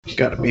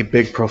Gotta be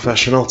big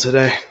professional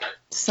today.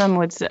 Some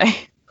would say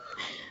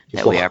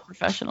that we are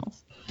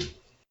professionals.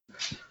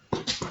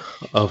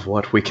 Of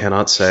what we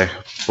cannot say,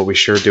 but we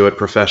sure do it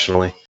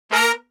professionally.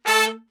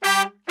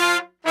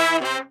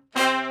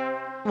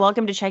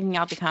 Welcome to checking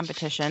out the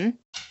competition.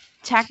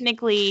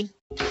 Technically,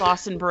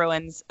 Boston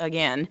Bruins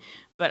again,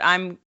 but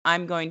I'm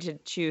going to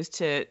choose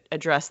to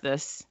address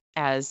this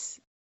as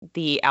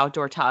the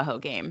outdoor Tahoe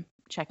game,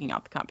 checking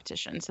out the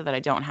competition, so that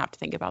I don't have to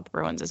think about the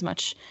Bruins as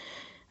much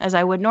as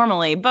I would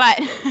normally. But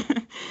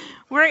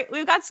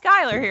we've got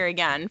Skylar here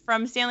again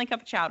from Stanley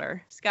Cup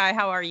Chowder. Sky,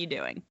 how are you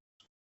doing?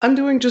 I'm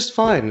doing just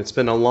fine. It's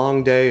been a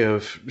long day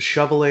of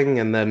shoveling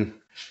and then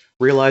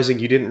realizing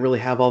you didn't really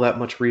have all that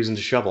much reason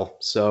to shovel,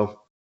 so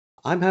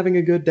I'm having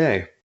a good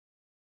day.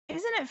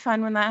 Isn't it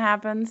fun when that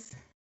happens?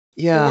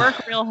 Yeah. You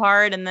work real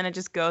hard and then it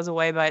just goes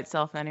away by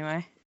itself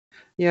anyway.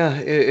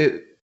 Yeah,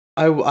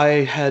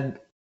 I had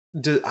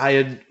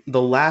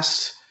the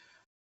last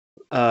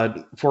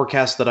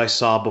forecast that I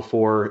saw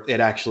before it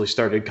actually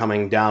started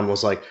coming down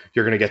was like,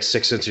 you're gonna get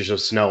 6 inches of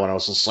snow, and I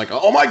was just like,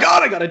 oh my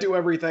god, I gotta do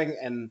everything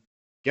and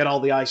get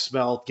all the ice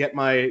melt, get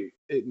my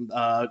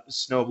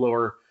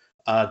snowblower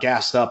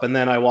gassed up, and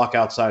then I walk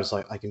outside. It's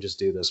like I can just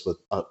do this with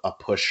a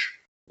push,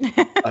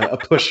 a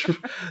push,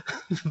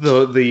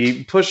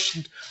 the push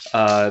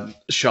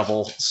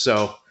shovel.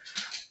 So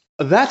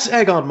that's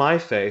egg on my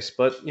face,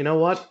 but you know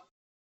what?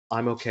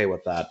 I'm okay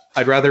with that.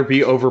 I'd rather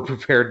be over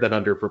prepared than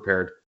under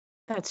prepared.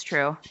 That's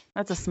true.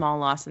 That's a small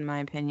loss in my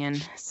opinion.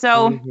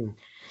 So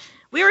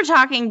we were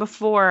talking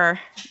before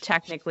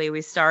technically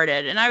we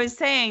started, and I was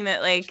saying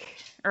that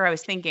I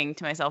was thinking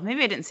to myself,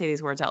 maybe I didn't say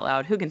these words out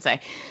loud. Who can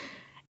say?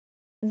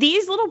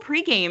 These little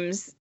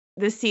pre-games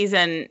this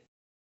season,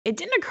 it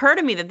didn't occur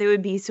to me that they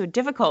would be so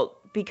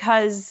difficult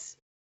because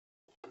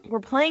we're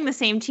playing the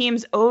same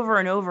teams over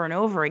and over and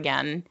over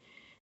again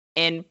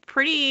in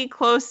pretty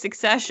close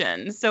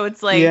succession. So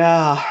it's like,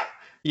 yeah.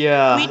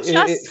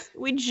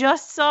 We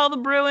just saw the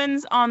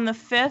Bruins on the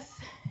 5th.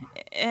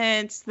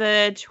 It's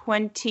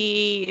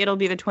it'll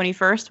be the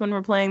 21st when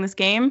we're playing this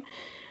game.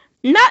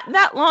 Not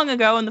that long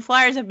ago, and the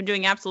Flyers have been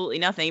doing absolutely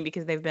nothing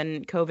because they've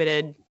been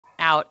COVIDed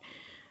out.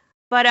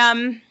 But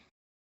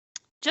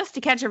just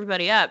to catch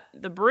everybody up,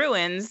 the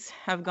Bruins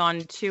have gone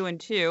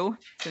 2-2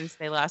 since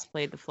they last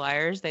played the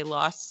Flyers. They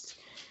lost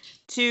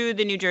to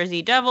the New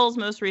Jersey Devils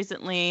most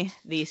recently,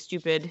 the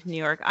stupid New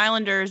York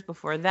Islanders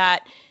before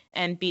that,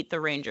 and beat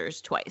the Rangers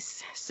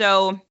twice.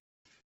 So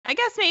I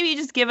guess maybe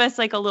just give us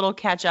like a little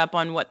catch up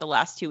on what the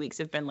last 2 weeks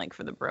have been like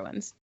for the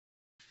Bruins.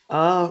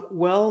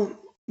 Well,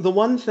 the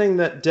one thing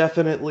that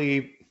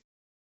definitely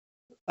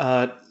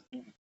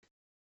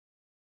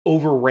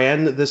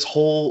overran this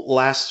whole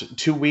last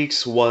 2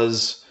 weeks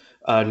was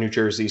New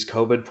Jersey's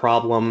COVID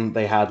problem.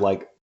 They had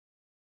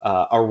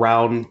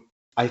around,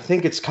 I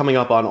think it's coming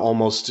up on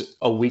almost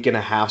a week and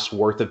a half's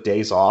worth of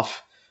days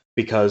off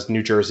because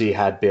New Jersey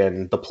had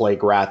been the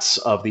plague rats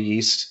of the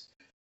East.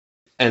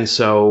 And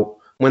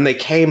so when they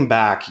came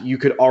back, you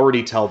could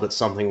already tell that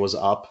something was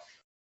up.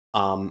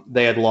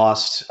 They had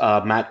lost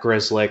Matt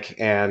Grzelcyk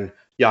and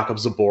Jakub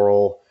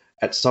Zboril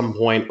at some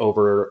point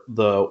over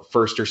the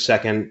first or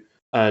second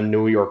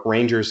New York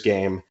Rangers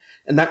game,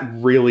 and that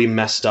really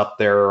messed up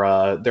their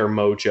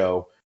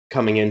mojo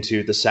coming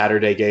into the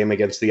Saturday game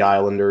against the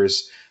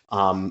Islanders.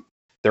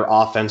 Their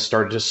offense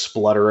started to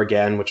splutter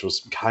again, which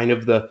was kind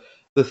of the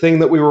thing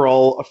that we were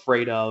all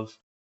afraid of.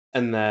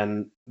 And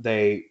then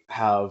they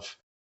have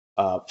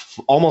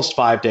almost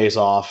 5 days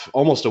off,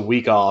 almost a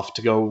week off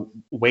to go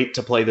wait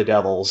to play the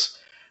Devils,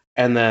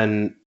 and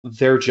then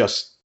they're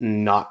just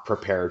not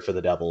prepared for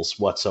the Devils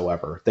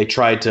whatsoever. They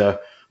tried to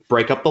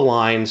break up the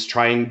lines,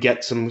 try and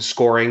get some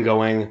scoring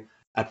going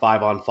at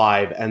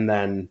 5-on-5, and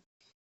then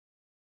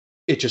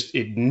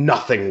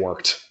nothing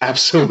worked.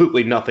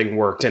 Absolutely nothing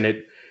worked, and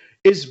it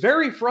is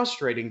very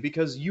frustrating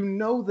because you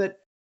know that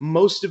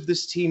most of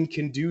this team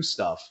can do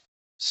stuff.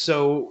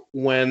 So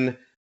when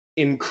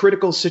in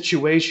critical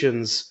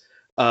situations,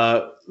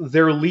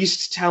 their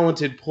least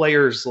talented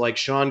players like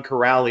Sean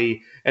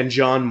Kuraly and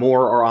John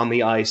Moore are on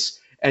the ice,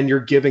 and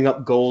you're giving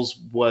up goals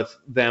with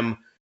them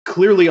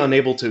clearly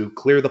unable to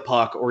clear the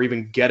puck or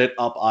even get it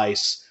up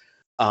ice,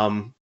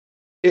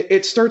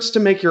 it starts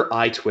to make your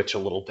eye twitch a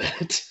little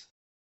bit.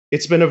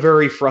 It's been a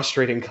very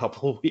frustrating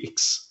couple of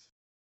weeks.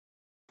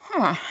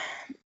 Huh.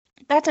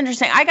 That's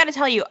interesting. I got to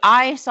tell you,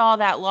 I saw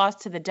that loss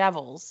to the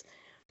Devils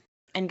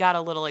and got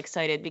a little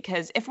excited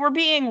because if we're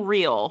being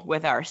real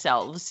with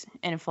ourselves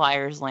in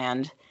Flyers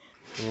land,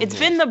 it's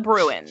been the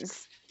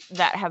Bruins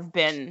that have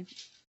been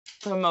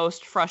the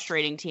most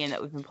frustrating team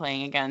that we've been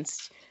playing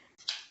against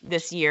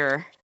this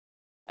year.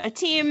 A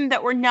team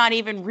that we're not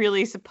even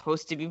really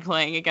supposed to be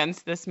playing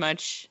against this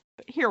much,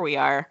 but here we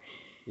are.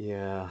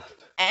 Yeah.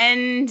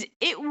 And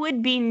it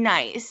would be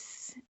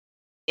nice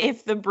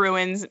if the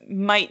Bruins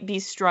might be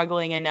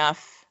struggling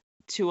enough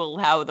to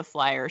allow the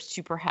Flyers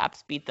to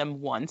perhaps beat them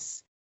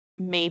once,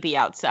 maybe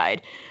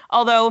outside.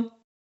 Although,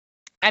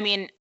 I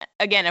mean,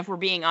 again, if we're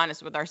being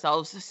honest with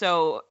ourselves,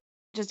 so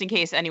just in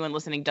case anyone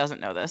listening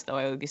doesn't know this, though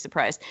I would be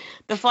surprised,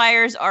 the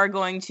Flyers are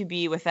going to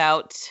be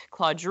without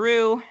Claude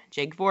Giroux,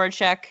 Jake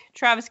Voracek,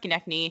 Travis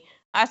Konecny,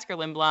 Oscar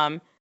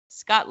Lindblom,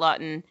 Scott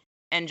Laughton,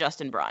 and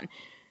Justin Braun.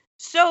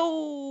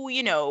 So,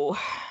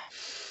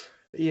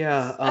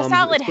 yeah, a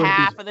solid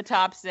half of the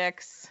top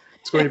 6.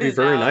 It's going to be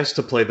very nice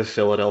to play the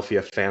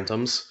Philadelphia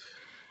Phantoms.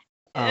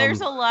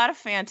 There's a lot of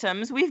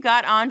Phantoms. We've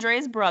got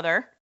Andre's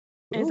brother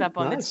is up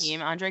on the team.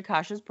 Ondrej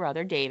Kse's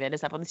brother, David,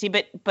 is up on the team.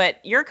 But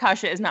your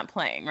Kase is not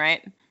playing,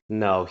 right?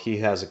 No, he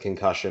has a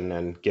concussion,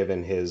 and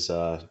given his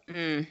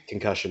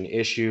concussion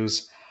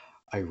issues,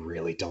 I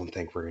really don't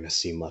think we're going to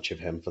see much of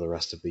him for the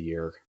rest of the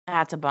year.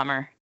 That's a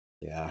bummer.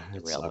 Yeah,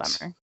 it's a real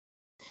bummer.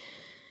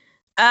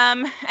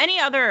 Any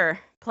other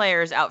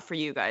players out for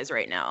you guys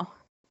right now?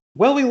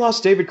 Well, we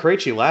lost David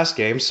Krejci last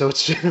game, so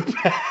it's been a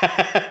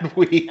bad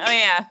week. Oh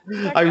yeah,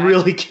 I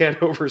really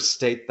can't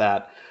overstate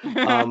that.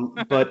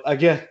 But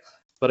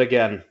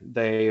again,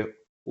 they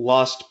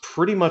lost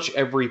pretty much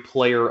every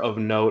player of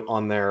note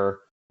on their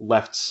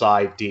left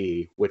side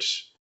D,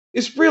 which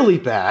is really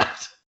bad.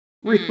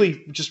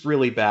 Just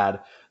really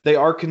bad. They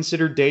are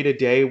considered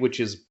day-to-day,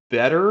 which is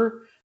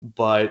better,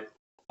 but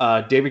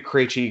David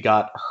Krejci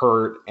got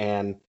hurt,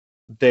 and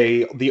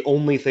the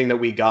only thing that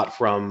we got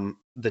from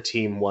the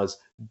team was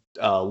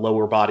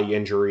lower body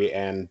injury,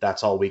 and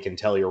that's all we can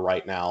tell you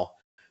right now,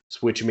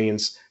 which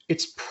means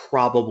it's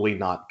probably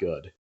not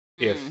good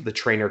if the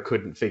trainer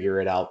couldn't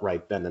figure it out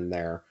right then and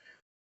there.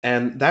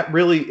 And that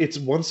really, it's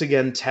once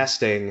again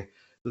testing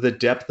the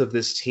depth of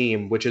this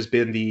team, which has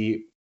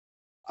been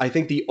I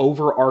think the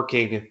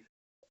overarching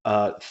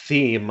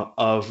theme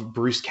of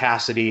Bruce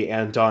Cassidy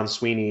and Don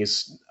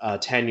Sweeney's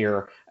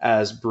tenure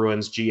as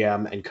Bruins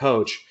GM and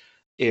coach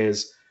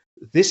is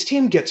this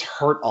team gets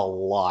hurt a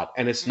lot,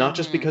 and it's not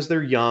just because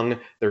they're young.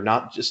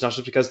 It's not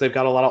just because they've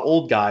got a lot of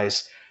old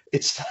guys.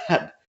 It's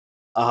that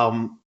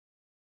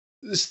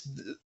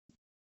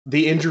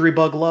the injury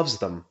bug loves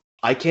them.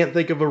 I can't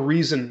think of a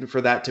reason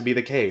for that to be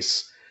the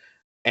case,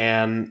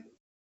 and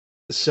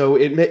so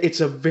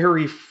it's a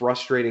very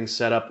frustrating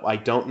setup. I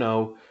don't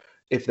know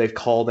if they've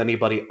called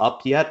anybody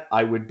up yet.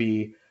 I would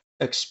be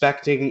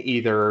expecting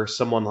either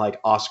someone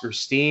like Oscar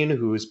Steen,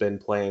 who's been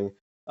playing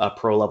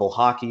pro-level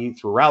hockey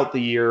throughout the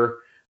year,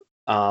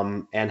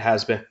 and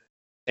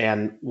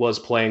was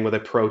playing with a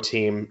pro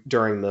team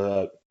during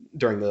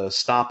the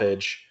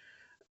stoppage,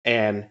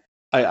 and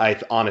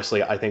I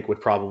honestly think would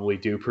probably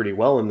do pretty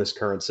well in this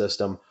current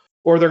system.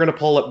 Or they're going to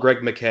pull up Greg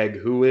McKegg,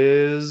 who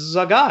is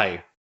a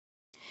guy.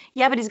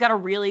 Yeah, but he's got a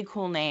really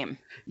cool name.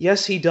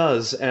 Yes, he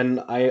does,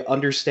 and I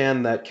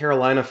understand that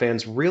Carolina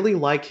fans really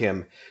like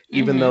him,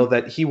 even though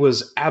that he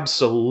was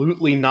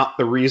absolutely not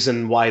the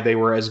reason why they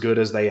were as good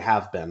as they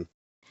have been.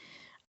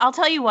 I'll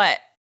tell you what,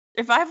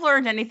 if I've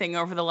learned anything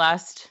over the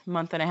last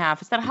month and a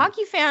half, it's that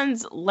hockey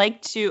fans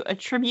like to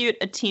attribute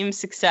a team's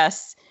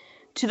success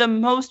to the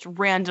most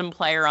random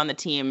player on the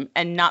team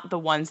and not the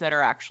ones that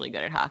are actually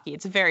good at hockey.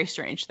 It's a very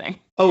strange thing.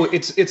 Oh,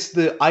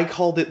 I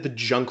called it the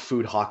junk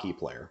food hockey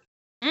player.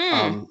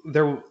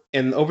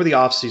 Over the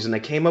offseason, they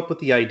came up with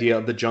the idea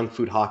of the junk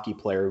food hockey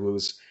player who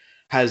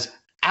has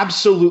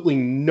absolutely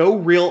no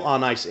real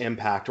on-ice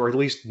impact, or at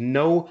least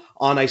no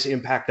on-ice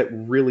impact that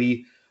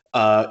really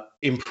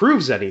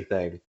improves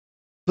anything,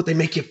 but they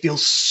make you feel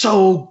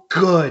so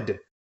good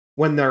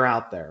when they're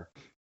out there.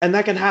 And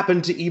that can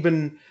happen to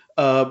even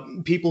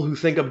people who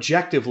think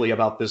objectively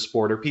about this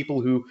sport, or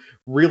people who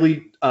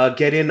really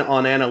get in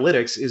on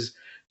analytics.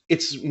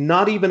 It's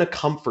not even a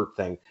comfort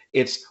thing.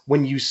 It's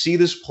when you see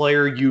this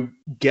player, you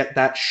get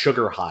that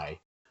sugar high.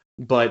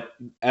 But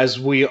as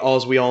we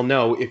all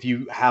know, if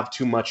you have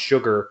too much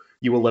sugar,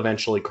 you will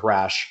eventually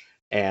crash,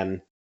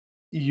 and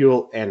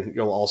you'll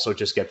also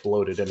just get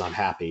bloated and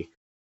unhappy.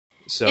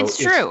 So it's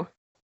true.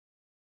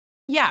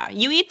 Yeah,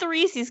 you eat the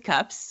Reese's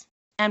Cups,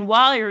 and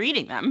while you're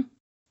eating them,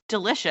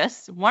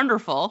 delicious,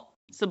 wonderful,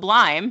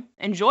 sublime,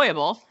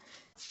 enjoyable,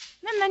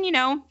 and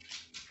then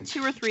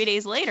 2 or 3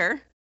 days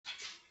later,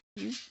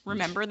 you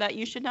remember that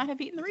you should not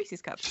have eaten the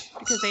Reese's Cups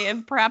because they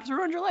have perhaps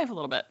ruined your life a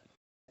little bit.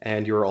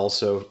 And you're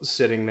also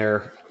sitting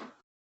there,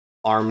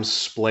 arms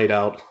splayed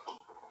out,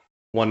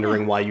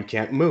 wondering why you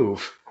can't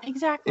move.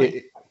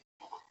 Exactly.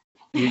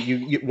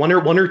 You one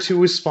or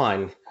two is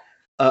fine.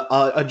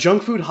 A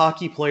junk food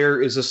hockey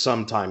player is a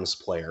sometimes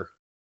player,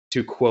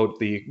 to quote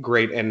the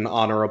great and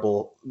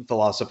honorable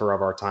philosopher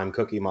of our time,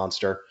 Cookie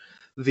Monster.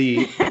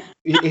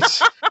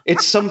 It's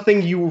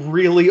something you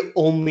really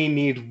only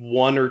need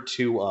 1 or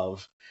 2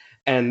 of.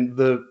 And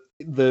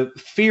the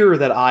fear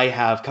that I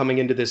have coming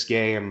into this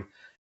game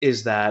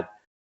is that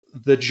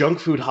the junk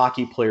food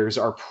hockey players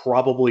are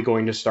probably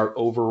going to start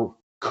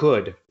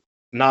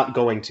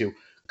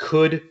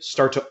could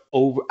start to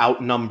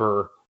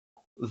outnumber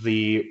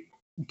the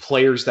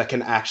players that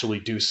can actually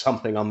do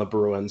something on the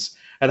Bruins.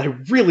 And I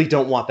really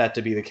don't want that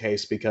to be the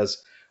case,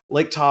 because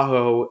Lake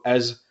Tahoe,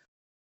 as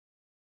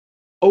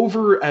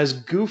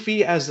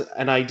goofy as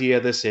an idea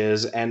this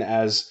is, and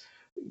as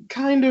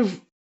kind of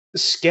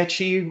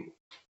sketchy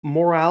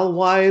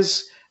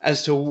morale-wise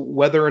as to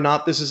whether or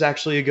not this is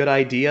actually a good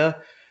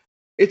idea,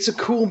 it's a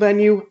cool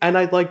venue, and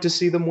I'd like to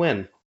see them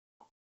win.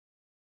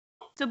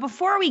 So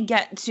before we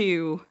get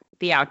to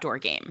the outdoor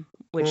game,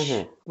 which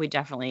we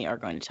definitely are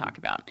going to talk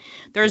about,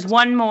 there's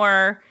one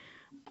more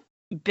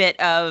bit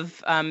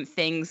of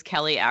things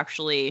Kelly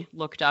actually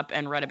looked up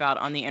and read about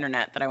on the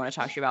internet that I want to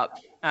talk to you about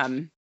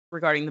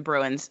regarding the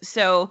Bruins.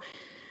 So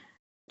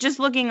just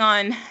looking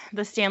on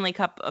the Stanley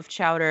Cup of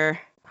Chowder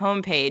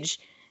homepage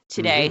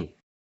today,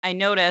 I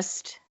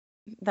noticed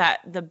that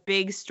the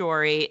big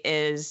story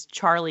is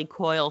Charlie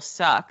Coyle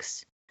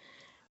sucks,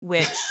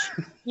 which,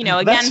 you know,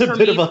 again, that's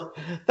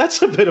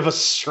a bit of a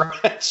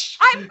stretch.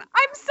 I'm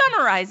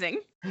summarizing,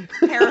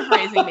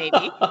 paraphrasing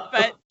maybe,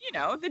 but you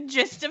know, the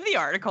gist of the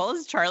article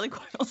is Charlie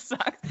Coyle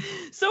sucks.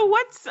 So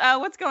what's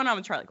going on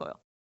with Charlie Coyle?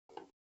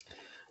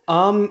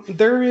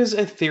 There is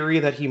a theory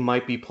that he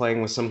might be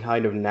playing with some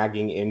kind of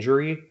nagging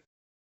injury.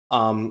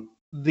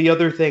 The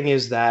other thing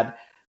is that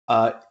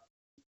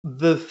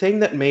the thing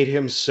that made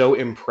him so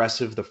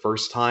impressive the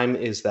first time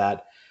is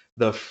that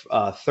the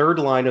third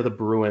line of the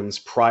Bruins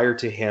prior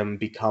to him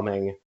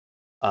becoming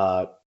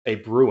a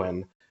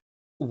Bruin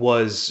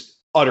was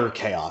utter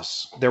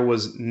chaos.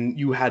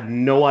 You had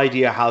no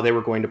idea how they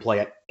were going to play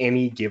at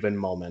any given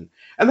moment,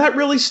 and that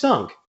really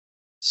stunk.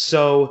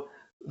 So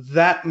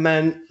that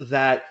meant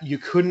that you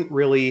couldn't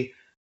really.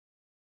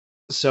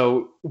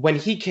 So when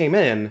he came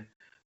in,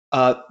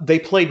 they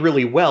played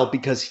really well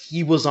because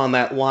he was on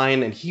that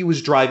line and he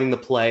was driving the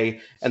play.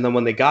 And then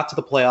when they got to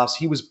the playoffs,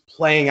 he was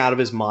playing out of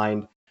his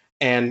mind.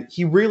 And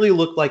he really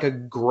looked like a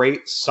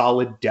great,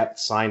 solid depth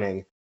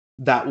signing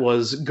that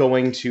was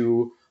going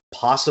to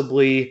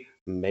possibly,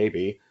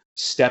 maybe,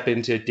 step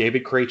into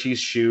David Krejci's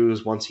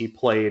shoes once he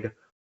played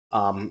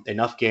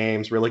enough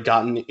games, really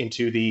gotten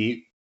into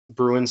the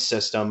Bruins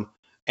system,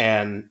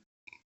 and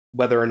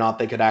whether or not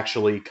they could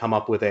actually come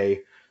up with a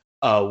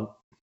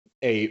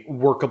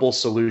workable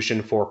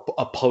solution for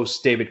a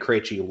post-David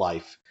Krejci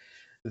life.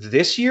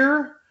 This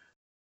year,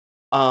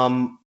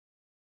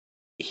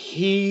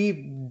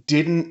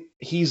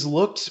 he's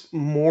looked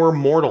more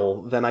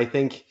mortal than I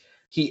think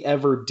he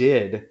ever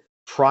did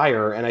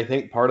prior, and I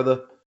think part of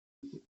the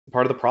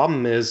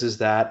problem is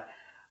that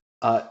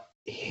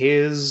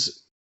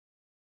he's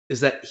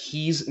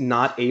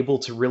not able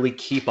to really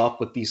keep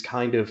up with these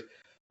kind of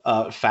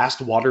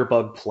fast water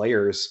bug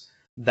players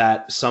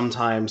that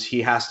sometimes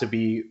he has to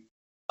be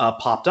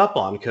popped up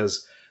on,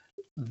 because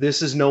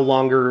this is no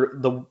longer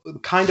the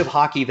kind of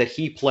hockey that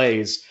he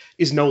plays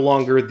is no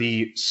longer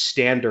the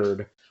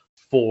standard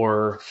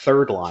for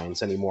third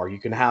lines anymore. You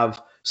can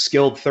have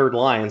skilled third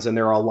lines, and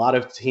there are a lot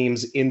of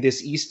teams in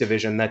this East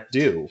Division that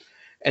do.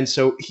 And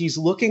so he's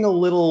looking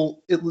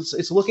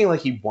it's looking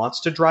like he wants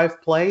to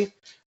drive play.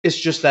 It's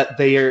just that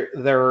there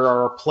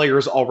are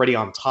players already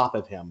on top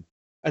of him.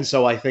 And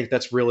so I think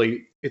that's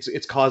really,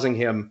 it's causing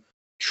him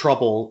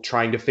trouble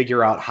trying to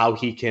figure out how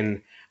he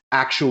can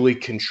actually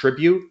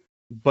contribute,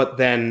 but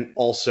then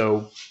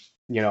also,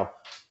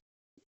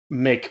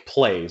 make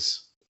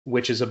plays,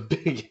 which is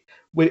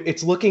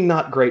it's looking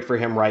not great for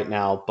him right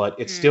now, but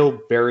it's still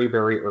very,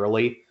 very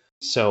early.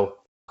 So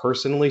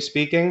personally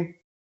speaking,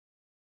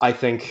 I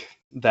think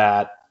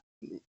that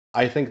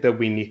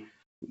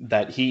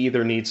that he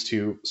either needs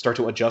to start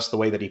to adjust the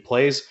way that he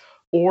plays,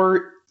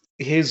 or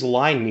his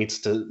line needs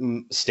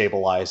to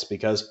stabilize,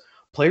 because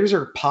players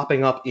are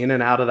popping up in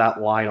and out of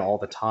that line all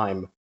the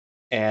time.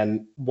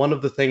 And one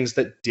of the things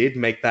that did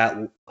make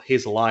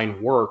his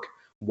line work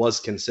was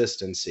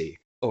consistency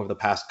over the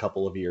past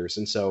couple of years.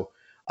 And so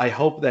I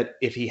hope that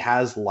if he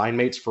has line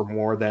mates for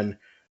more than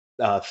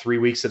 3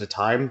 weeks at a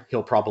time,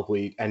 he'll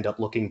probably end up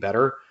looking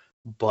better.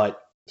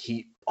 But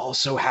he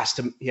also has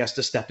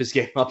to step his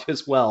game up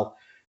as well.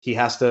 He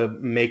has to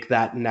make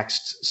that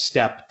next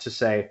step to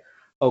say,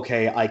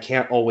 okay, I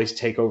can't always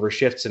take over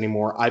shifts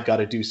anymore. I've got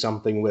to do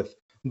something with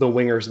the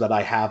wingers that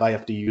I have. I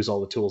have to use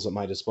all the tools at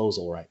my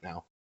disposal right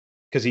now,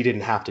 because he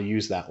didn't have to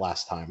use that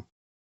last time.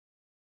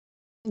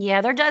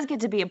 Yeah, there does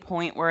get to be a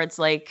point where it's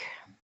like,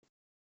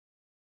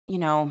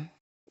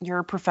 you're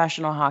a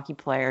professional hockey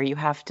player. You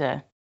have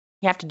to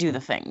do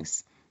the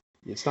things.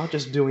 It's not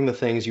just doing the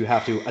things. You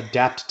have to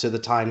adapt to the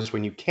times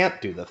when you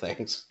can't do the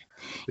things.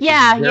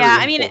 Yeah.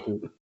 I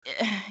mean,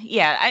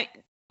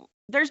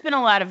 there's been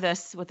a lot of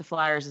this with the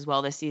Flyers as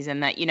well this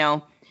season, that,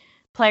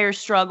 players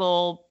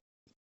struggle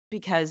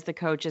because the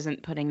coach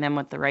isn't putting them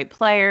with the right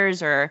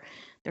players, or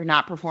they're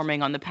not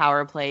performing on the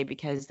power play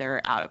because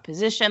they're out of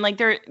position. Like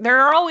there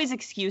are always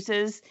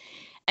excuses.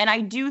 And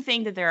I do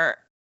think that there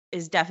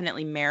is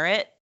definitely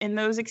merit in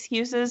those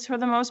excuses for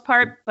the most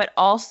part, but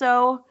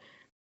also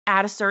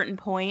at a certain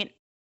point,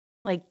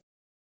 like,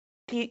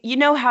 you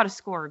know how to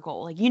score a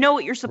goal. Like, you know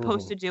what you're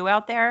supposed to do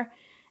out there.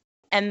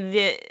 And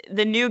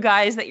the new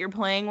guys that you're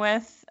playing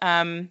with,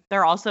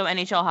 they're also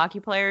NHL hockey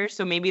players.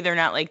 So maybe they're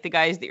not like the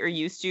guys that you're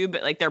used to,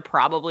 but like they're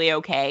probably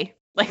okay.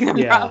 Like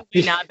they're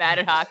probably not bad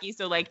at hockey.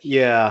 So like,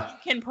 you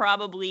can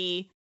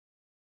probably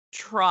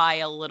try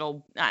a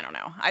little. I don't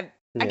know. I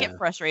get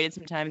frustrated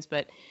sometimes,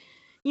 but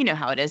you know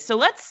how it is. So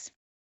let's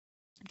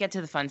get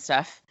to the fun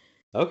stuff.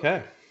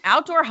 Okay.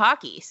 Outdoor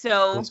hockey.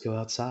 So let's go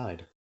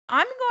outside.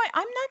 I'm not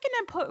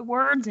going to put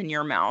words in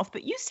your mouth,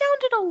 but you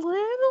sounded a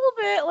little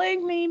bit like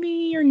maybe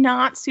you're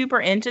not super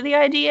into the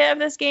idea of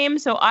this game.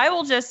 So I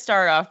will just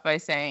start off by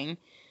saying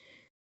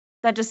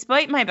that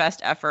despite my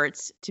best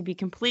efforts to be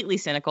completely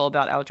cynical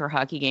about outdoor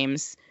hockey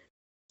games,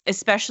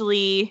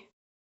 especially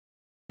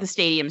the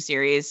Stadium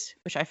Series,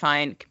 which I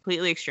find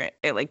completely extreme,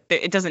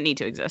 it doesn't need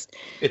to exist.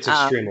 It's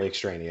extremely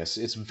extraneous.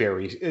 It's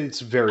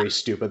very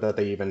stupid that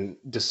they even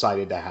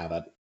decided to have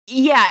it.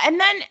 Yeah, and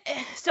then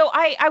so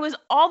I was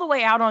all the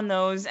way out on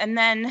those, and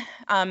then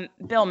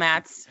Bill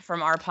Matz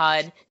from our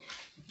pod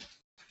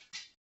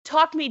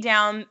talked me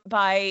down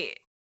by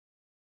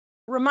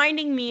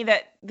reminding me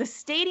that the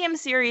Stadium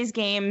Series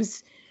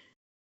games,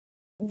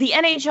 the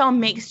NHL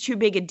makes too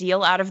big a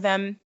deal out of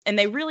them, and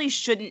they really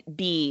shouldn't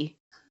be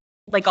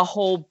like a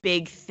whole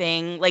big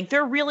thing. Like,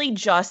 they're really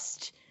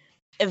just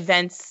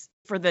events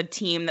for the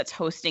team that's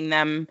hosting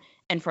them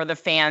and for the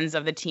fans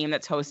of the team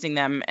that's hosting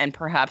them and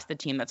perhaps the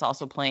team that's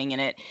also playing in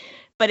it.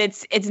 But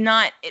it's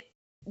not,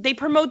 they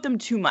promote them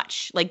too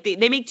much. Like,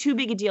 they make too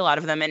big a deal out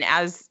of them, and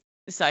as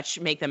such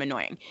make them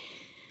annoying.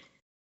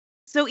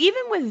 So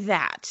even with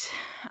that,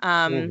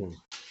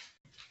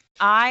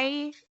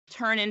 I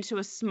turn into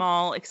a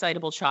small,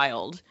 excitable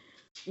child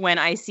when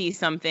I see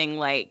something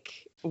like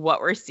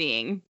what we're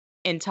seeing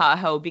in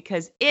Tahoe,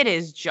 because it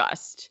is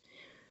just,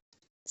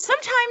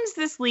 sometimes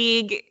this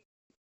league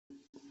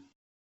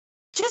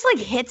just like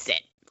hits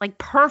it like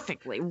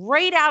perfectly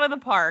right out of the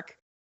park,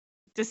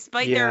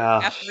 despite their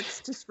efforts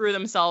to screw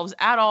themselves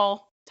at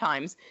all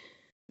times.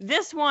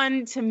 This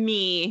one, to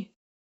me,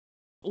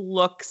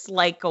 looks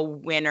like a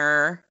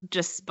winner,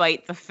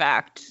 despite the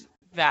fact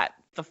that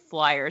the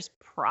Flyers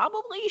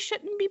probably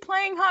shouldn't be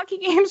playing hockey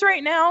games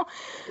right now.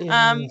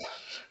 That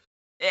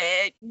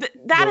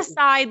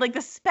aside, like,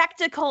 the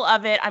spectacle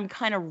of it, I'm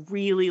kind of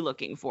really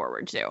looking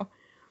forward to.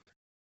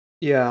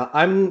 Yeah,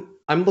 I'm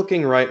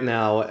looking right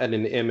now at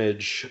an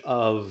image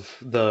of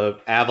the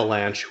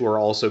Avalanche, who are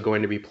also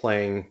going to be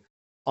playing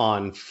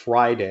on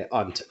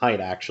tonight,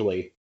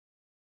 actually.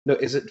 No,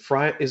 is it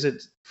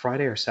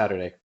Friday or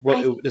Saturday?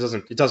 Well,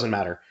 it doesn't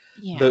matter.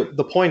 Yeah.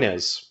 The point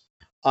is,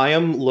 I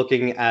am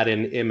looking at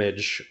an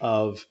image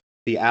of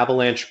the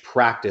Avalanche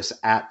practice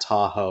at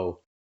Tahoe,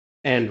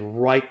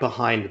 and right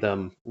behind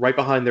them, right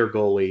behind their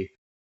goalie,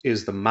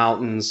 is the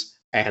mountains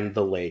and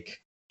the lake.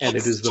 And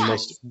it is the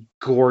most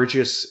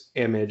gorgeous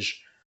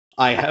image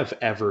I have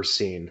ever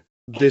seen.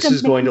 This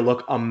is going to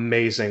look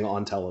amazing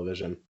on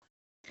television.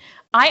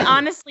 I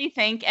honestly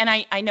think, and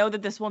I know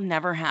that this will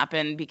never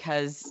happen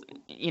because,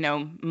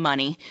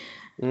 money.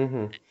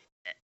 Mm-hmm.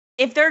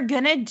 If they're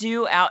going to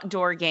do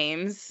outdoor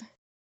games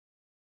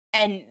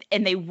and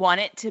they want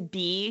it to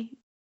be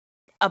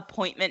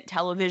appointment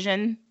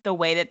television, the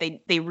way that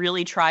they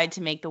really tried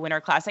to make the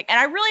Winter Classic, and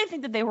I really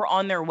think that they were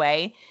on their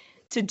way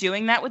to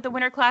doing that with the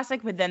Winter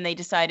Classic, but then they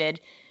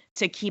decided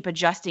to keep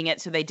adjusting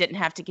it so they didn't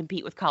have to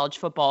compete with college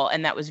football,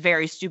 and that was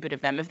very stupid of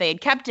them. If they had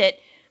kept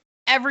it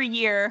every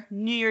year,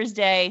 New Year's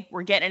Day,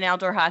 we're getting an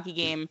outdoor hockey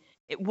game,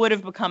 it would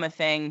have become a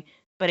thing.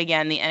 But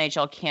again, the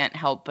NHL can't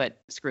help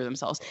but screw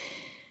themselves.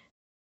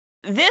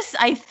 This,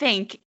 I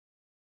think,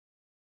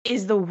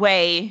 is the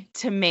way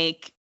to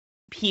make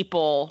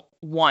people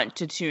want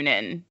to tune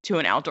in to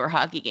an outdoor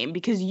hockey game,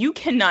 because you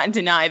cannot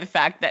deny the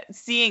fact that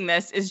seeing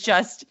this is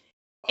just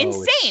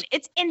insane.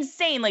 It's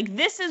insane. Like,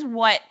 this is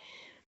what,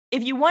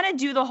 if you want to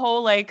do the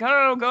whole, like,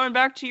 going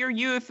back to your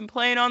youth and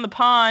playing on the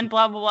pond,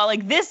 blah, blah, blah,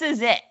 like, this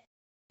is it.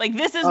 Like,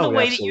 this is the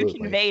way that you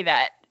convey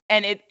that.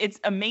 And it's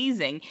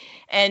amazing.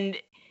 And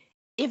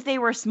if they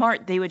were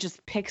smart, they would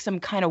just pick some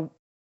kind of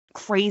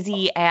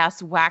crazy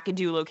ass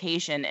wackadoo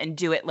location and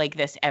do it like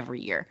this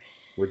every year.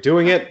 We're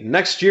doing it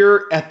next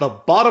year at the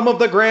bottom of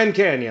the Grand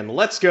Canyon.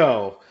 Let's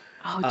go.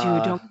 Oh,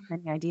 dude, don't give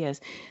any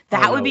ideas.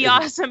 That would be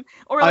awesome.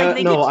 Or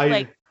like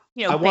I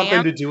want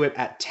them to do it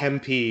at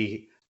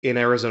Tempe in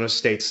Arizona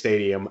State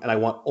Stadium, and I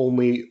want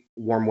only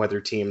warm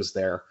weather teams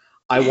there.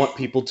 I want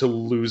people to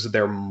lose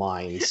their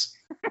minds.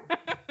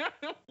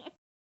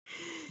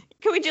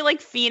 Can we do like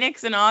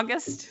Phoenix in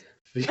August?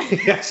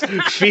 Yes,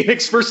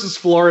 Phoenix versus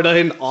Florida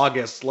in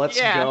August. Let's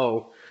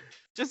go.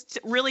 Just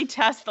really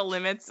test the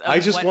limits of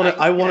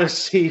I want to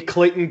see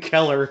Clayton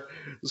Keller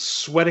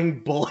sweating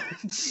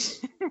bullets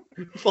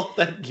with all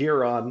that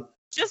gear on.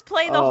 Just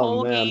play the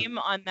whole game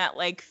on that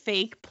like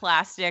fake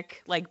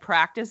plastic like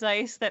practice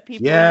ice that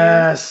people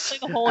use. Play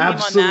the whole game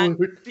on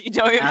that. You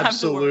don't even have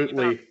to worry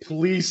about it.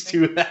 Please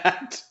do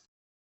that.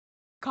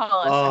 Call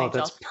us. Oh,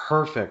 that's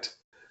perfect.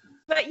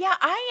 But yeah,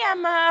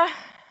 I'm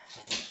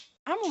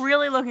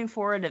really looking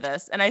forward to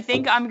this, and I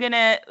think I'm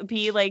gonna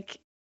get like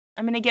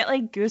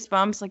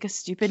goosebumps like a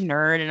stupid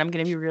nerd, and I'm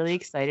gonna be really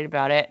excited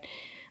about it.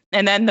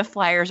 And then the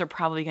Flyers are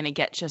probably gonna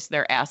get just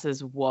their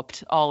asses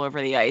whooped all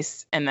over the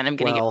ice, and then I'm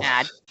gonna get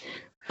mad.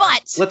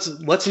 But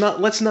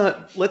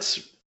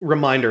let's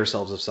remind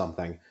ourselves of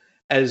something.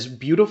 As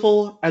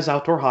beautiful as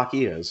outdoor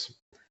hockey is,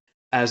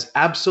 as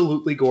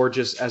absolutely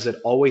gorgeous as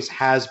it always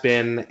has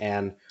been,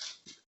 and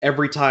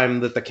every time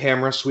that the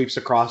camera sweeps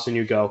across and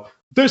you go,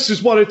 this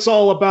is what it's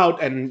all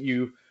about, and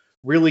you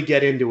really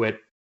get into it,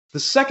 the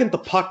second the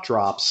puck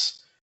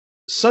drops,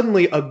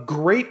 suddenly a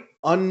great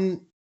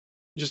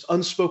just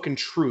unspoken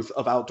truth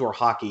of outdoor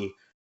hockey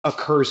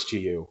occurs to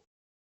you.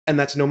 And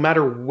that's no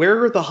matter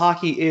where the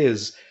hockey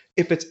is,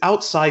 if it's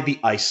outside, the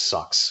ice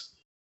sucks.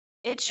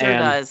 It sure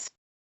does.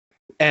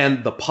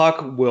 And the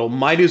puck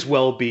might as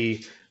well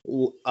be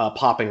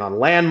popping on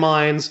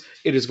landmines.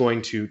 It is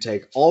going to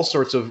take all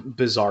sorts of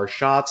bizarre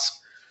shots.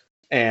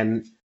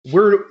 And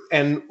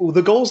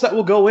the goals that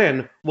will go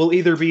in will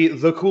either be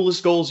the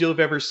coolest goals you'll have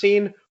ever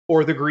seen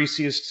or the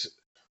greasiest,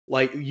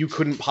 like you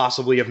couldn't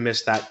possibly have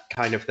missed that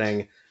kind of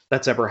thing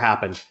that's ever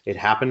happened. It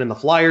happened in the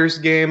Flyers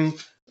game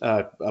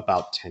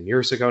about 10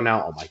 years ago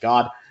now. Oh my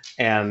God.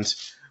 And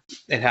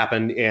it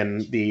happened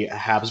in the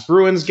Habs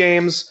Bruins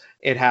games.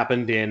 It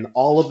happened in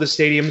all of the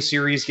Stadium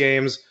Series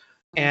games.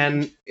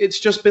 And it's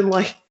just been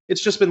like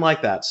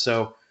that.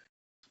 So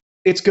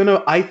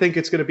I think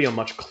it's gonna be a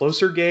much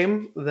closer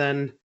game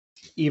than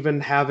even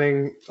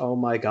having, oh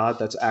my God,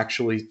 that's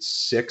actually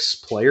 6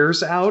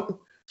 players out.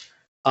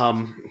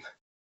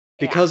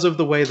 Because of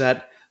the way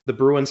that the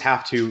Bruins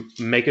have to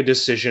make a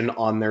decision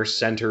on their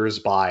centers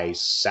by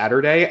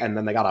Saturday, and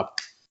then they gotta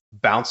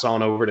bounce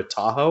on over to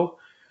Tahoe,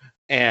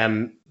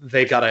 and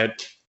they've gotta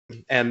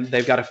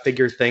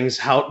figure things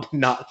out.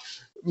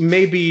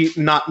 Maybe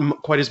not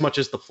quite as much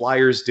as the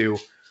Flyers do.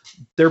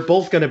 They're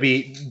both going to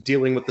be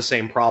dealing with the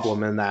same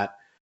problem in that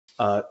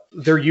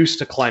they're used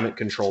to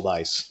climate-controlled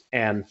ice,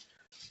 and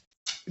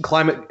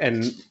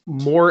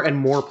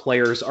more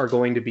players are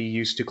going to be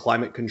used to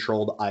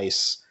climate-controlled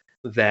ice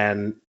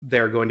than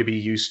they're going to be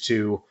used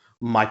to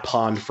my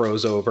pond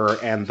froze over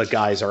and the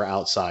guys are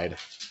outside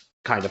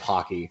kind of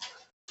hockey.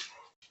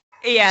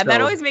 Yeah, that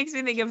always makes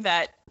me think of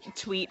that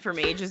tweet from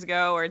ages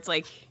ago where it's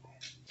like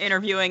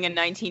interviewing a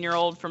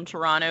 19-year-old from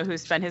Toronto who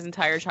spent his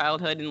entire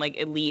childhood in like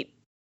elite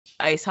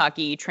ice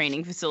hockey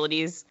training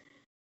facilities.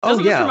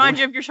 Doesn't this remind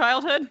you of your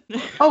childhood?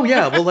 Oh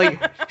yeah, well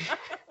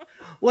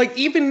like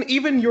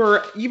even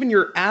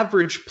your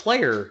average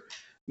player,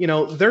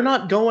 they're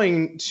not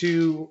going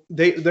to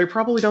they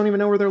probably don't even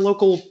know where their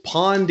local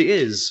pond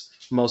is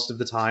most of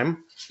the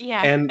time.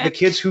 Yeah. And the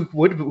kids who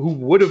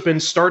would have been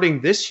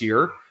starting this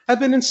year have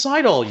been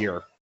inside all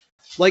year.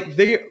 Like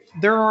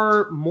there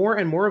are more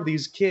and more of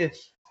these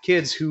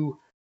kids who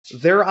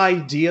their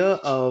idea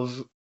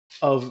of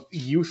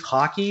youth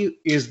hockey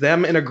is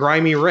them in a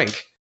grimy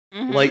rink.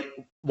 Mm-hmm. Like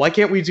why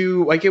can't we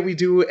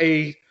do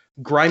a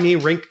grimy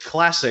rink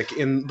classic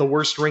in the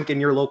worst rink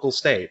in your local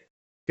state?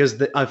 Because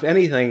if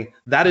anything,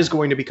 that is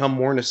going to become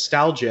more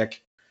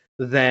nostalgic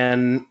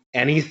than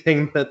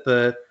anything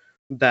that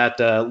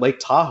Lake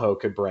Tahoe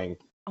could bring.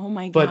 Oh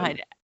my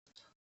God.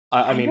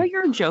 I know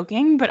you're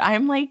joking, but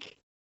I'm like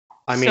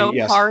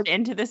yes, hard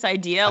into this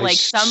idea. I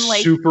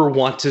super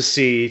want to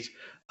see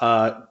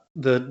the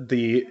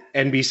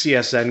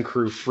NBCSN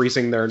crew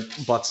freezing their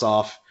butts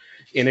off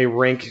in a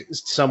rink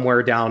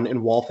somewhere down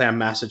in Waltham,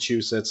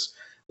 Massachusetts,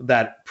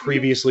 that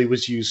previously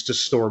was used to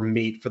store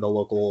meat for the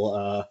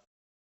local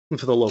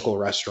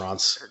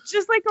restaurants.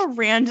 Just like a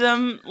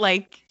random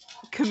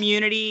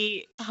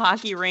community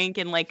hockey rink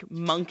in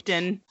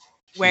Moncton,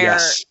 where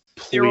yes,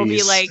 there will be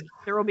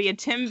a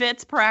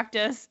Timbits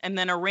practice and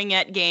then a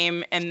ringette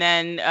game, and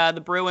then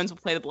the Bruins will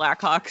play the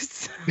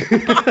Blackhawks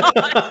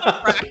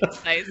on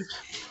practice ice.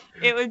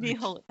 That would be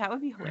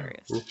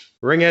hilarious.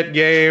 Ringette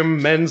game,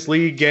 men's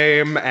league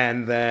game,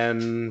 and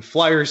then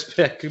Flyers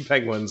pick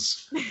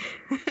Penguins.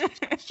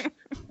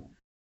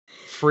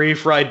 Free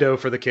fried dough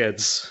for the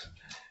kids.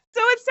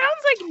 So it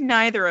sounds like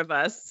neither of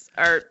us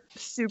are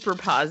super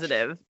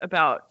positive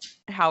about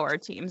how our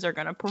teams are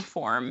going to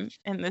perform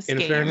in this game.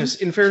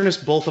 In fairness,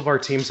 both of our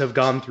teams have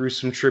gone through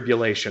some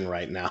tribulation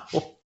right now.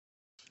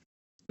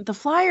 The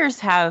Flyers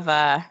have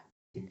a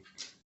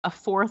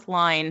fourth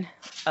line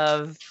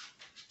of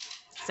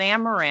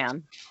Sam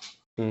Moran,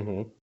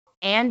 mm-hmm.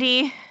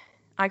 Andy,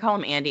 I call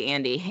him Andy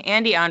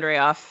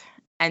Andreoff,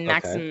 and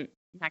Maxim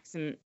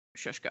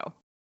Shushko.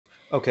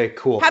 Okay,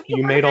 cool.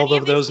 You made all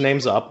of those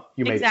names up.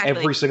 You made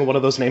every single one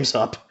of those names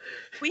up.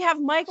 We have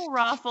Michael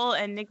Raffel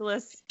and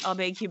Nicholas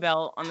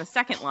Aube-Kubel on the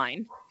second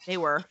line. They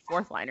were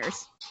fourth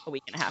liners a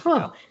week and a half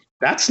ago.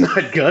 That's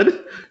not good.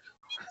 Things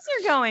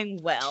are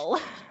going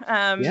well.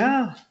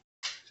 Yeah.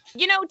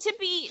 To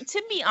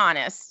be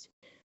honest,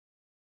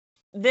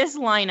 this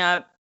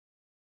lineup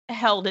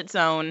held its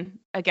own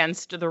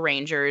against the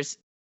Rangers.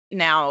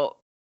 Now,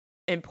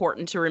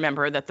 important to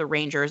remember that the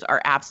Rangers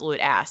are absolute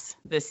ass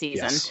this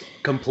season. Yes,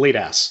 complete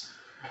ass.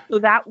 So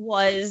that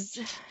was,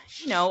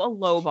 a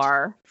low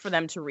bar for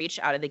them to reach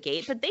out of the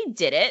gate, but they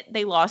did it.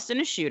 They lost in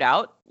a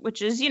shootout,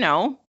 which is, You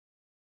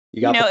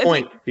got the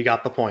point. You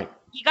got the point.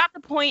 You got the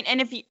point.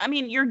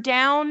 And you're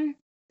down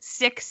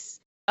 6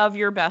 of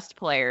your best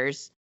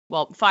players.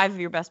 Well, 5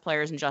 of your best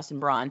players in Justin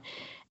Braun.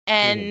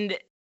 And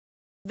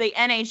the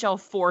NHL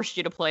forced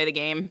you to play the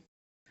game.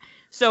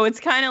 So it's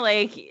kind of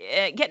like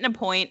getting a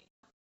point.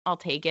 I'll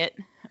take it.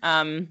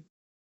 But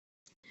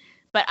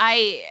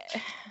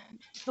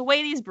the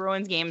way these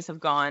Bruins games have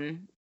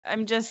gone,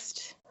 I'm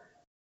just...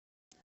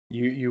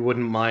 You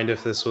wouldn't mind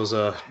if this was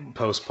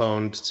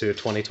postponed to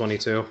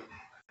 2022?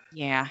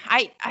 Yeah,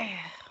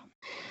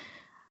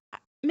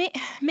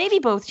 maybe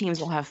both teams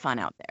will have fun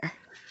out there.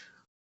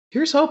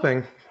 Here's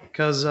hoping,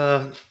 because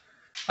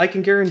I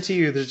can guarantee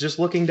you that just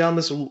looking down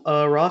this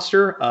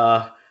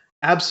roster,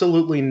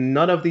 absolutely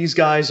none of these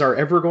guys are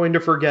ever going to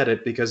forget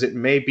it, because it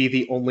may be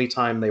the only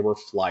time they were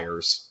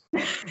Flyers.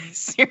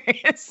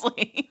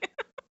 Seriously.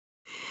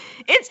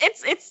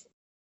 It's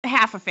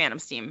half a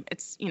Phantoms team.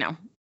 It's,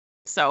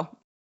 so.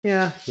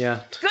 Yeah.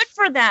 Good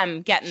for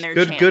them getting their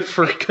chance.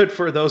 Good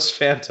for those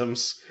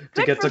Phantoms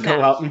to get to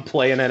go out and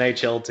play an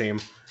NHL team.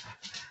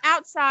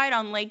 Outside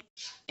in Lake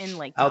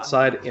Tahoe.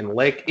 Outside in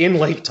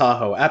Lake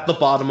Tahoe, at the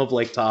bottom of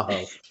Lake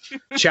Tahoe.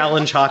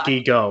 Challenge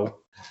hockey, go.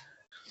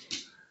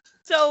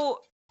 So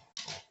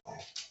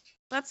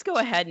let's go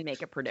ahead and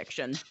make a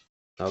prediction.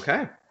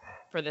 Okay.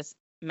 For this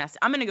mess.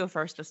 I'm going to go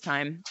first this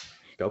time.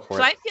 Go for it.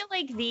 So I feel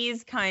like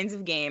these kinds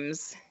of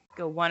games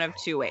go one of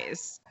two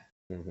ways.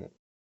 Mm-hmm.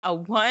 A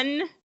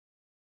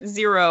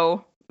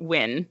 1-0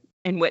 win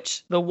in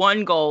which the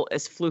one goal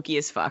is fluky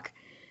as fuck.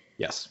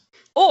 Yes.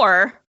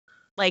 Or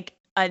like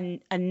a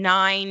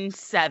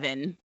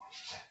 9-7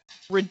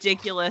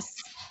 ridiculous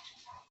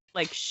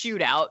like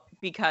shootout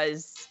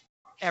because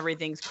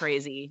everything's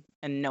crazy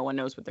and no one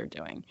knows what they're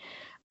doing.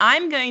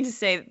 I'm going to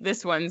say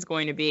this one's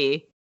going to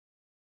be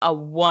a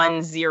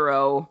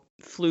 1-0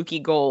 fluky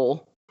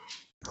goal.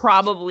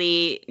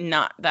 Probably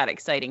not that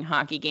exciting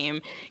hockey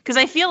game. Because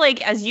I feel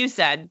like, as you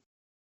said,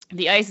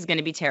 the ice is going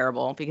to be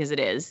terrible because it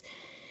is.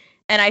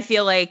 And I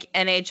feel like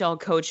NHL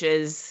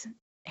coaches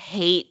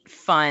hate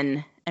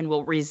fun and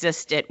will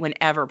resist it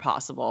whenever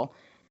possible.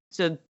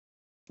 So,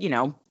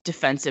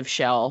 defensive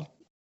shell,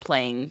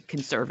 playing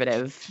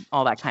conservative,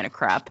 all that kind of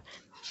crap.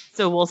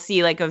 So we'll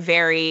see like a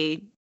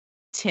very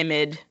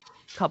timid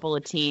couple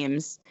of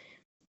teams.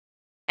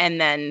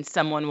 And then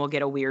someone will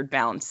get a weird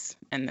bounce,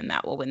 and then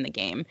that will win the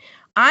game.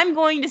 I'm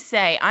going to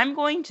say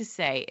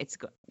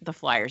the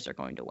Flyers are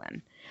going to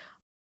win.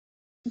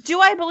 Do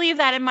I believe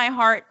that in my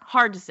heart?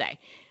 Hard to say.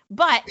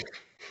 But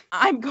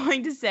I'm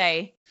going to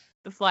say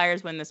the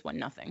Flyers win this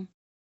 1-0.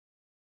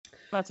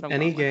 That's what I'm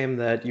Any going game with.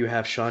 that you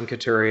have Sean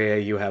Couturier,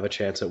 you have a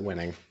chance at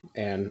winning.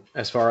 And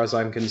as far as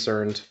I'm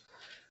concerned,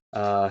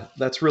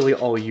 that's really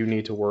all you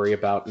need to worry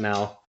about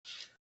now.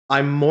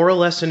 I'm more or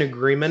less in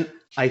agreement.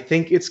 I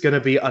think it's going to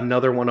be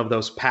another one of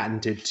those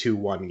patented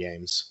 2-1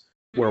 games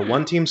where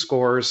one team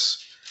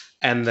scores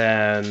and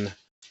then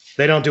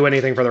they don't do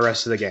anything for the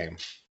rest of the game.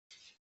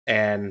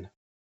 And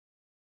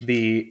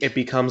it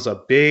becomes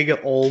a big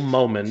old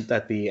moment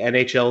that the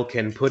NHL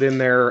can put in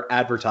their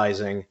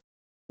advertising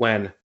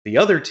when the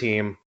other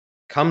team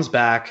comes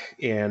back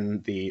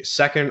in the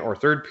second or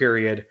third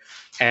period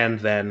and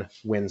then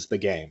wins the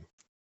game.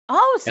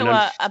 Oh, so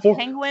a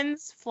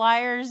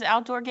Penguins-Flyers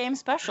outdoor game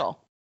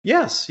special.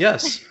 Yes.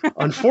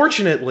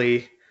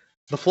 Unfortunately,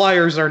 the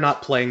Flyers are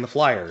not playing the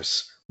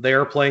Flyers. They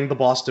are playing the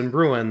Boston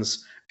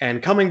Bruins,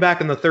 and coming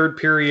back in the third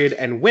period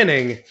and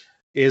winning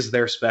is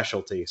their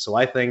specialty. So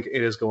I think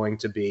it is going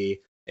to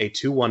be a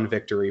 2-1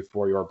 victory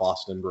for your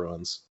Boston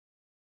Bruins.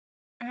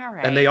 All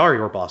right. And they are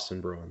your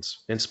Boston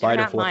Bruins, in spite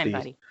of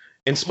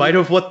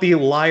what the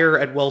liar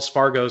at Wells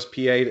Fargo's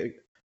PA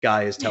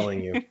guy is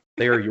telling you.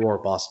 They are your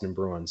Boston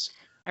Bruins.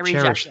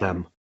 Cherish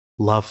them.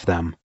 Love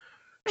them.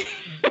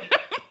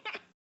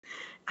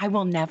 I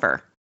will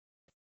never.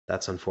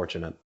 That's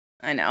unfortunate.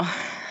 I know.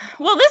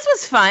 Well, this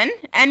was fun,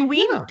 and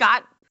we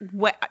got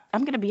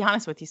I'm going to be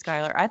honest with you,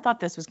 Skylar. I thought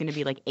this was going to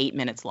be like 8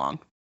 minutes long.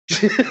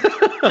 So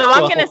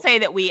I'm going to say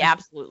that we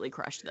absolutely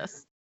crushed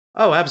this.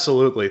 Oh,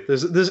 absolutely.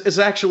 This is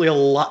actually a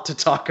lot to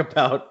talk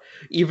about,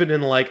 even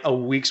in like a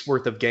week's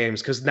worth of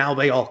games, because now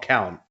they all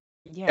count.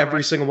 Yeah,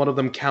 every single one of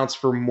them counts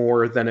for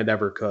more than it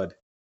ever could.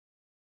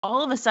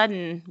 All of a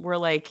sudden, we're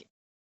like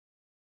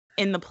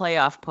in the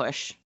playoff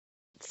push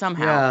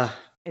somehow. Yeah,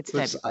 it's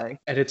February.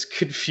 And it's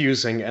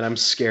confusing, and I'm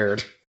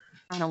scared.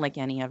 I don't like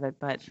any of it,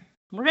 but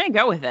we're going to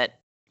go with it.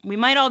 We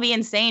might all be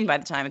insane by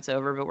the time it's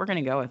over, but we're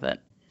going to go with it.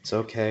 It's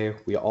okay.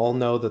 We all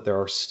know that there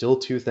are still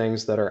two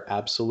things that are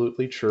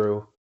absolutely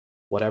true.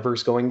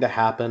 Whatever's going to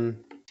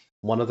happen,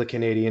 one of the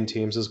Canadian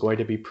teams is going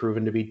to be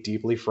proven to be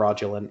deeply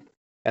fraudulent,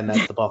 and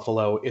that the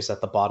Buffalo is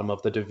at the bottom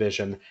of the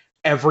division.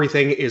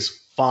 Everything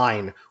is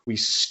fine. We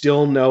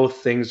still know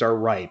things are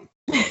right.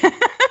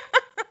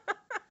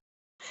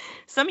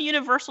 Some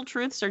universal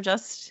truths are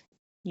just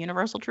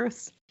universal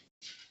truths.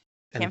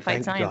 Can't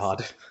fight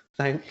science.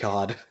 Thank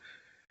God.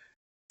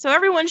 So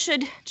everyone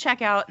should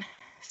check out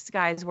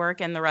Sky's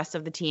work and the rest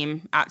of the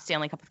team at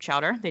Stanley Cup of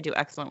Chowder. They do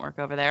excellent work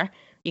over there.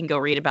 You can go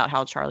read about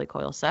how Charlie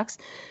Coyle sucks.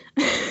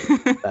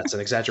 That's an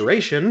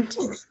exaggeration.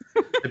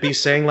 To be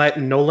saying that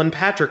Nolan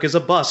Patrick is a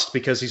bust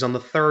because he's on the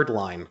third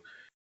line.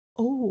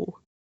 Oh,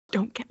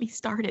 don't get me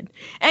started.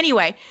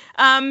 Anyway,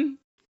 everyone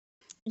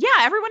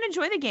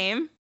enjoy the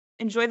game.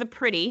 Enjoy the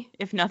pretty,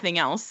 if nothing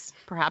else.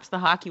 Perhaps the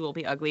hockey will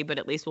be ugly, but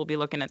at least we'll be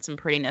looking at some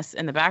prettiness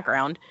in the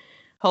background.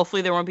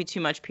 Hopefully there won't be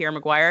too much Pierre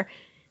Maguire.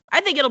 I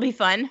think it'll be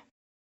fun.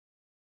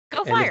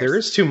 Go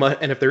Flyers.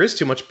 And if there is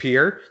too much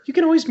Pierre, you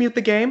can always mute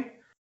the game.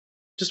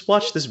 Just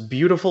watch this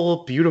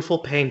beautiful, beautiful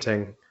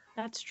painting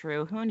That's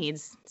true. Who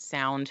needs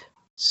sound?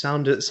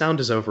 Sound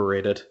is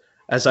overrated,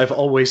 as I've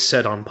always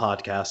said on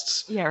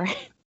podcasts. Yeah,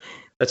 right.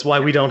 That's why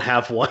we don't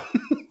have one.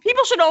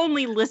 People should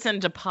only listen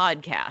to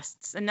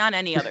podcasts and not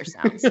any other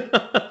sounds.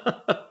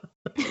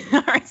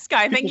 All right,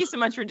 Sky, thank you so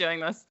much for doing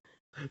this.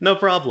 No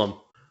problem.